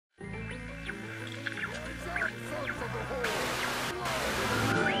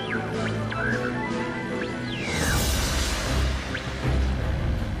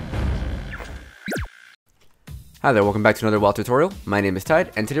Hi there, welcome back to another WoW tutorial. My name is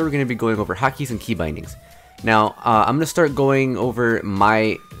Tide, and today we're going to be going over hotkeys and key bindings. Now, I'm going to start going over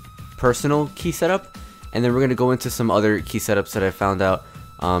my personal key setup, and then we're going to go into some other key setups that I found out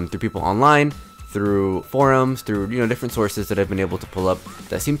through people online, through forums, through different sources that I've been able to pull up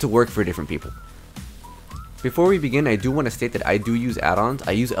that seem to work for different people. Before we begin, I do want to state that I do use add-ons.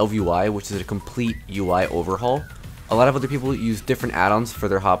 I use LVUI, which is a complete UI overhaul. A lot of other people use different add-ons for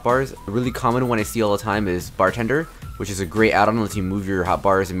their hotbars. A really common one I see all the time is Bartender, which is a great add-on that lets you move your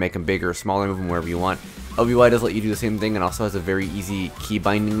hotbars and make them bigger or smaller, move them wherever you want. LVUI does let you do the same thing and also has a very easy key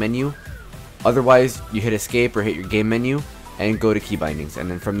binding menu. Otherwise, you hit escape or hit your game menu and go to key bindings,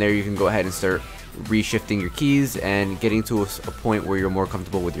 and then from there you can go ahead and start reshifting your keys and getting to a point where you're more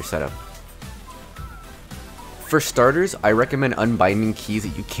comfortable with your setup. For starters, I recommend unbinding keys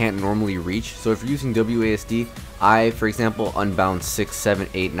that you can't normally reach. So if you're using WASD, I, for example, unbound 6, 7,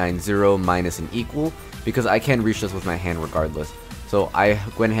 8, 9, 0, minus and equal, because I can reach those with my hand regardless. So I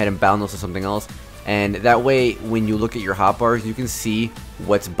went ahead and bound those to something else, and that way when you look at your hotbars, you can see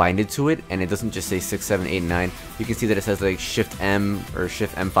what's binded to it, and it doesn't just say 6, 7, 8, 9. You can see that it says like Shift M or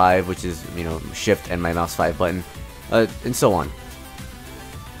Shift M5, which is, Shift and my mouse 5 button, and so on.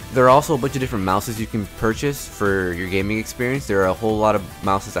 There are also a bunch of different mouses you can purchase for your gaming experience. There are a whole lot of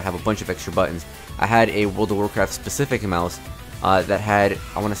mouses that have a bunch of extra buttons. I had a World of Warcraft specific mouse that had,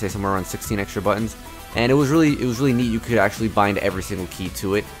 I want to say, somewhere around 16 extra buttons, and it was really neat. You could actually bind every single key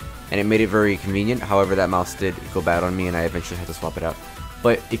to it, and it made it very convenient. However, that mouse did go bad on me, and I eventually had to swap it out.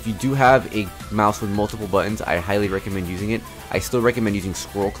 But if you do have a mouse with multiple buttons, I highly recommend using it. I still recommend using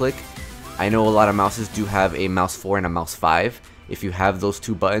scroll click. I know a lot of mouses do have a mouse 4 and a mouse 5. If you have those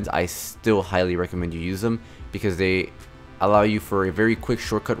two buttons, I still highly recommend you use them because they allow you for a very quick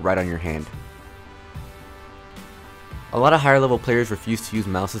shortcut right on your hand. A lot of higher level players refuse to use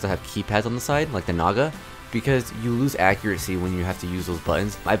mouses that have keypads on the side, like the Naga, because you lose accuracy when you have to use those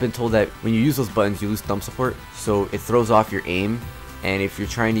buttons. I've been told that when you use those buttons, you lose thumb support, so it throws off your aim, and if you're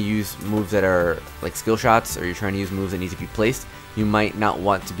trying to use moves that are like skill shots, or you're trying to use moves that need to be placed, you might not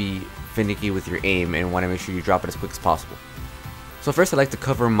want to be finicky with your aim and want to make sure you drop it as quick as possible. So first I'd like to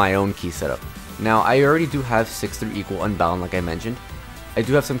cover my own key setup. Now I already do have 6 through equal unbound, like I mentioned. I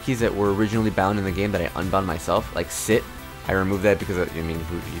do have some keys that were originally bound in the game that I unbound myself, like sit. I removed that because,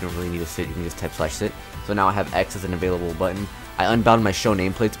 you don't really need a sit, you can just type /sit. So now I have X as an available button. I unbound my show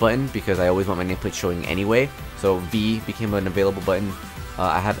nameplates button because I always want my nameplate showing anyway. So V became an available button.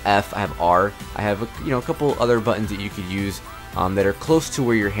 I have F, I have R, I have a couple other buttons that you could use that are close to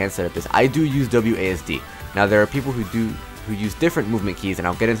where your hand setup is. I do use WASD. Now there are people who use different movement keys, and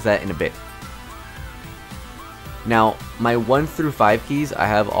I'll get into that in a bit. Now, my 1 through 5 keys, I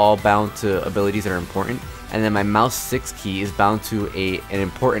have all bound to abilities that are important, and then my mouse 6 key is bound to an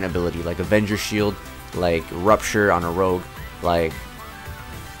important ability, like Avenger Shield, like Rupture on a Rogue, like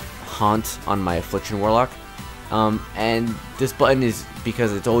Haunt on my Affliction Warlock. And this button is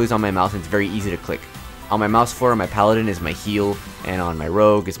because it's always on my mouse and it's very easy to click. On my mouse 4, on my Paladin is my heal, and on my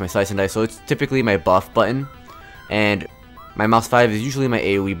Rogue it's my Slice and Dice, so it's typically my buff button. And my mouse 5 is usually my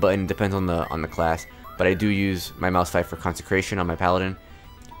AoE button, depends on the class, but I do use my mouse 5 for Consecration on my Paladin.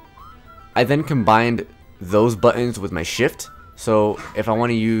 I then combined those buttons with my shift, so if I want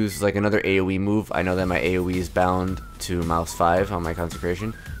to use like another AoE move, I know that my AoE is bound to mouse 5 on my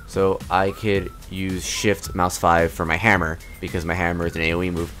Consecration, so I could use shift mouse 5 for my hammer, because my hammer is an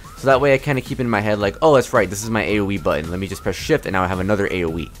AoE move. So that way I kind of keep in my head like, oh, that's right, this is my AoE button, let me just press shift and now I have another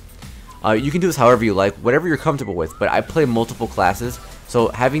AoE. You can do this however you like, whatever you're comfortable with, but I play multiple classes, so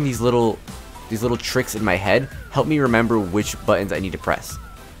having these little tricks in my head help me remember which buttons I need to press.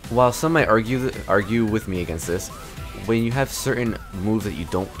 While some might argue with me against this, when you have certain moves that you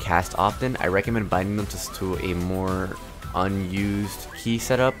don't cast often, I recommend binding them to a more unused key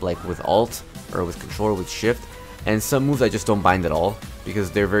setup, like with Alt, or with Control, or with Shift. And some moves I just don't bind at all, because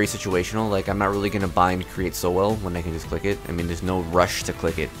they're very situational. Like, I'm not really going to bind Create So Well when I can just click it. I mean, there's no rush to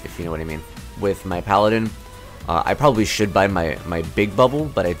click it, if you know what I mean. With my Paladin, I probably should bind my big bubble,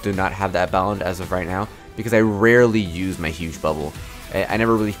 but I do not have that bound as of right now, because I rarely use my huge bubble. I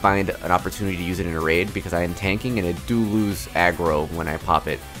never really find an opportunity to use it in a raid, because I am tanking, and I do lose aggro when I pop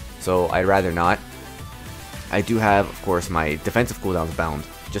it. So I'd rather not. I do have, of course, my defensive cooldowns bound,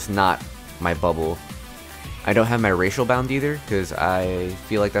 just not my bubble. I don't have my racial bound either, because I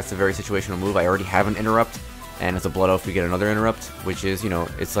feel like that's a very situational move. I already have an interrupt, and as a Blood Elf we get another interrupt, which is,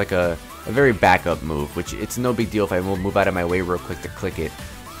 it's like a very backup move, which it's no big deal if I move out of my way real quick to click it.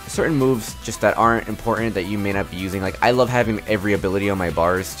 Certain moves just that aren't important that you may not be using, like I love having every ability on my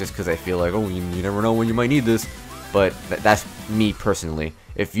bars just because I feel like, oh, you never know when you might need this. but that's me personally.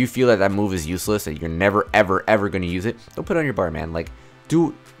 If you feel that that move is useless and you're never ever ever going to use it, don't put it on your bar, man. Like,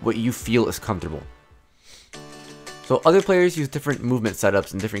 do what you feel is comfortable. So other players use different movement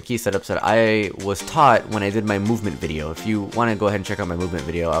setups and different key setups that I was taught when I did my movement video. If you want to go ahead and check out my movement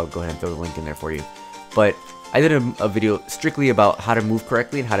video, I'll go ahead and throw the link in there for you. But I did a video strictly about how to move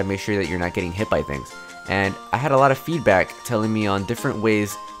correctly and how to make sure that you're not getting hit by things. And I had a lot of feedback telling me on different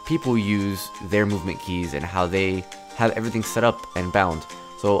ways people use their movement keys and how they have everything set up and bound.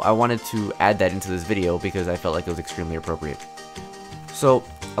 So I wanted to add that into this video because I felt like it was extremely appropriate. So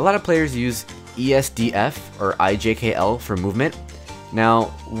a lot of players use ESDF or IJKL for movement. Now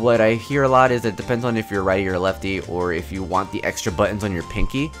what I hear a lot is it depends on if you're righty or lefty, or if you want the extra buttons on your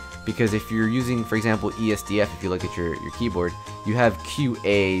pinky. Because if you're using, for example, ESDF, if you look at your keyboard, you have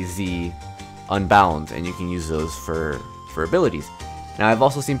QAZ unbound, and you can use those for abilities. Now I've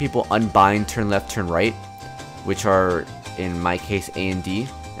also seen people unbind turn left, turn right, which are in my case A and D,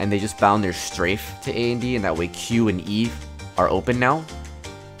 and they just bound their strafe to A and D, and that way Q and E are open now.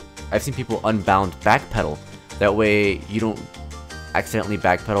 I've seen people unbound backpedal, that way you don't accidentally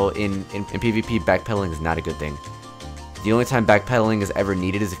backpedal. In PvP, backpedaling is not a good thing. The only time backpedaling is ever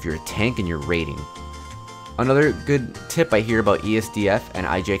needed is if you're a tank and you're raiding. Another good tip I hear about ESDF and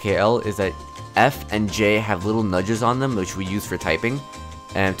IJKL is that F and J have little nudges on them, which we use for typing,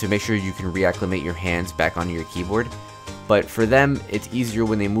 and to make sure you can reacclimate your hands back onto your keyboard. But for them, it's easier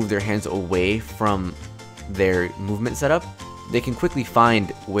when they move their hands away from their movement setup. They can quickly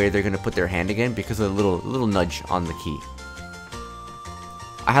find where they're going to put their hand again because of a little nudge on the key.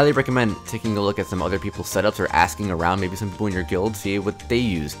 I highly recommend taking a look at some other people's setups or asking around, maybe some people in your guild, see what they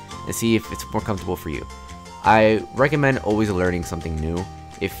use and see if it's more comfortable for you. I recommend always learning something new.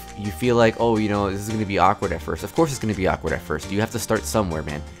 If you feel like, oh, you know, this is going to be awkward at first, of course it's going to be awkward at first. You have to start somewhere,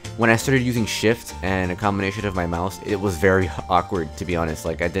 man. When I started using shift and a combination of my mouse, it was very awkward, to be honest.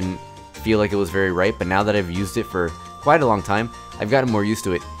 Like, I didn't feel like it was very right, but now that I've used it for quite a long time, I've gotten more used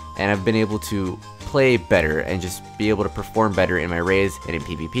to it, and I've been able to play better and just be able to perform better in my raids and in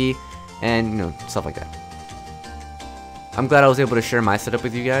PvP and, you know, stuff like that. I'm glad I was able to share my setup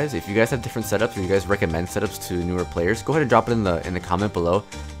with you guys. If you guys have different setups or you guys recommend setups to newer players, go ahead and drop it in the comment below.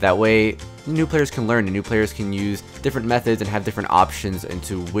 That way new players can learn and new players can use different methods and have different options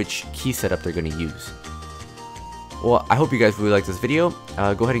into which key setup they're going to use. Well, I hope you guys really liked this video.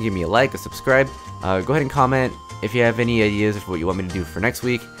 Go ahead and give me a like, a subscribe. Go ahead and comment if you have any ideas of what you want me to do for next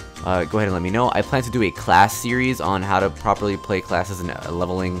week. Go ahead and let me know. I plan to do a class series on how to properly play classes and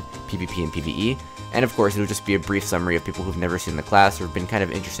leveling PvP and PvE. And of course, it'll just be a brief summary of people who've never seen the class or been kind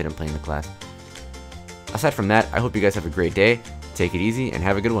of interested in playing the class. Aside from that, I hope you guys have a great day, take it easy, and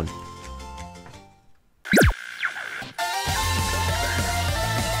have a good one.